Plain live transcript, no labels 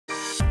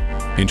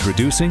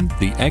Introducing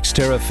the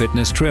XTERRA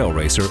Fitness Trail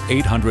Racer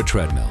 800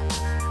 Treadmill,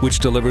 which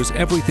delivers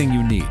everything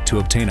you need to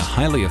obtain a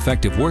highly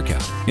effective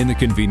workout in the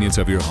convenience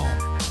of your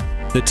home.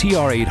 The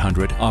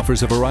TR800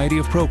 offers a variety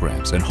of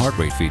programs and heart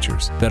rate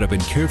features that have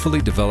been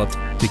carefully developed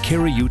to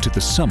carry you to the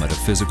summit of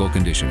physical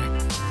conditioning.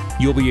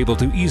 You'll be able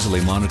to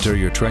easily monitor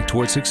your trek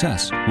towards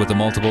success with the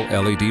multiple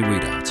LED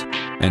readouts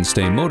and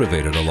stay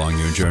motivated along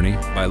your journey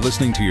by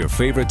listening to your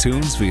favorite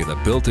tunes via the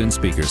built-in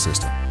speaker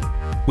system.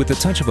 With the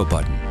touch of a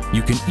button,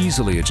 you can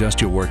easily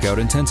adjust your workout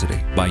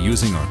intensity by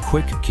using our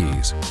quick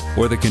keys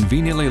or the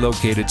conveniently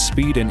located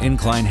speed and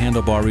incline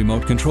handlebar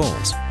remote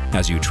controls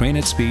as you train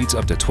at speeds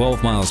up to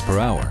 12 miles per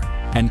hour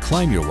and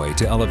climb your way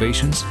to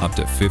elevations up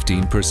to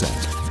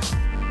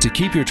 15%. To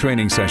keep your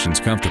training sessions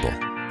comfortable,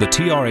 the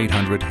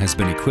TR800 has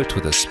been equipped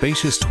with a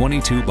spacious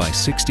 22 by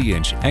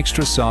 60-inch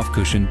extra soft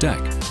cushion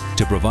deck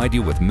to provide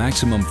you with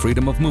maximum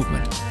freedom of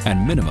movement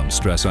and minimum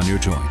stress on your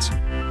joints.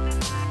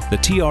 The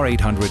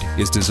TR800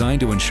 is designed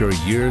to ensure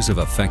years of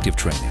effective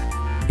training.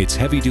 Its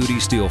heavy-duty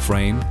steel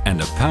frame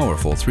and a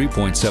powerful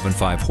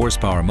 3.75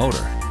 horsepower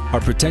motor are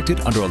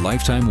protected under a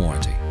lifetime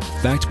warranty,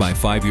 backed by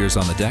 5 years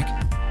on the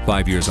deck,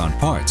 5 years on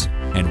parts,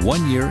 and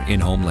 1 year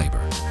in-home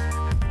labor.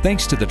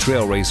 Thanks to the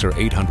Trail Racer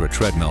 800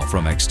 Treadmill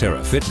from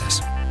XTERRA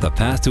Fitness, the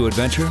path to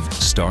adventure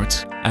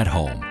starts at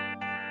home.